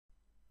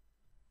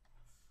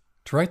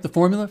To write the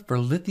formula for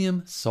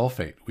lithium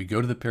sulfate, we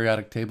go to the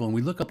periodic table and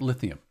we look up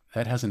lithium.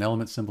 That has an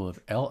element symbol of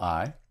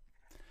Li.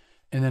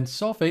 And then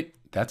sulfate,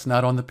 that's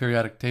not on the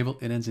periodic table.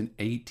 It ends in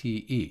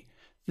ATE.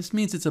 This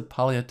means it's a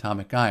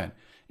polyatomic ion.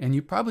 And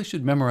you probably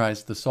should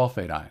memorize the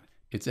sulfate ion.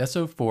 It's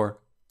SO4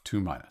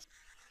 2-.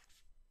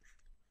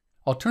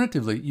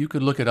 Alternatively, you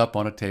could look it up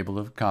on a table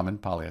of common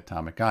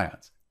polyatomic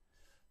ions.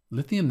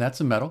 Lithium,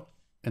 that's a metal.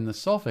 And the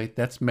sulfate,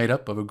 that's made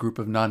up of a group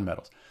of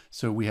nonmetals.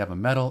 So we have a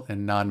metal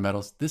and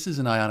nonmetals. This is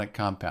an ionic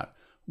compound.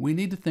 We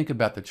need to think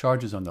about the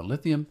charges on the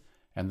lithium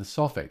and the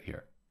sulfate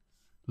here.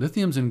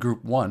 Lithium's in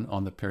group 1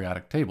 on the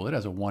periodic table. It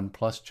has a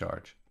 1+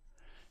 charge.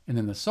 And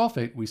then the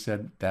sulfate, we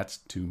said that's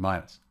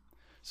 2-.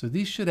 So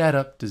these should add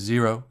up to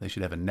 0. They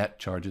should have a net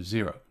charge of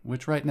 0,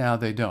 which right now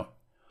they don't.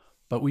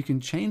 But we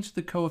can change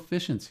the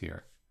coefficients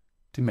here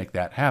to make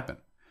that happen.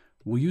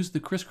 We'll use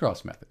the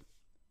crisscross method.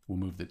 We'll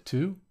move the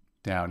 2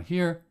 down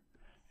here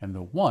and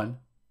the 1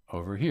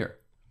 over here.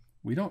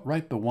 We don't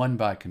write the 1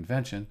 by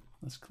convention.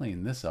 Let's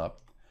clean this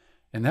up.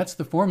 And that's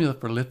the formula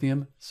for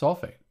lithium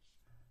sulfate.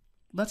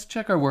 Let's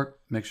check our work,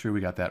 make sure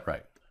we got that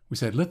right. We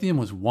said lithium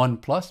was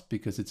 1+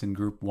 because it's in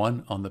group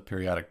 1 on the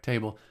periodic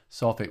table.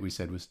 Sulfate we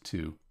said was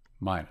 2-.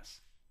 I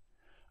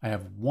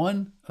have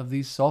one of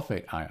these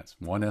sulfate ions,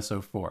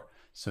 1SO4.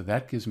 So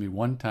that gives me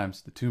 1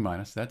 times the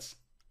 2-, that's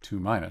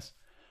 2-.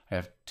 I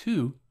have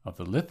 2 of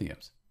the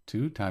lithiums.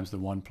 2 times the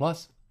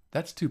 1+,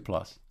 that's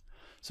 2+.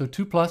 So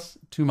 2+,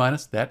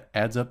 2-, that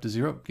adds up to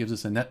 0, gives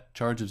us a net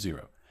charge of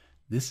 0.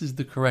 This is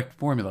the correct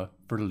formula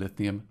for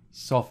lithium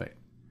sulfate.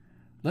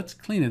 Let's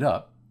clean it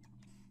up.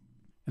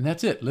 And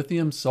that's it,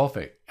 lithium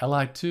sulfate,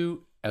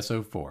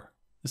 Li2SO4.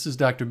 This is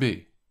Dr.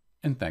 B,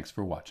 and thanks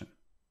for watching.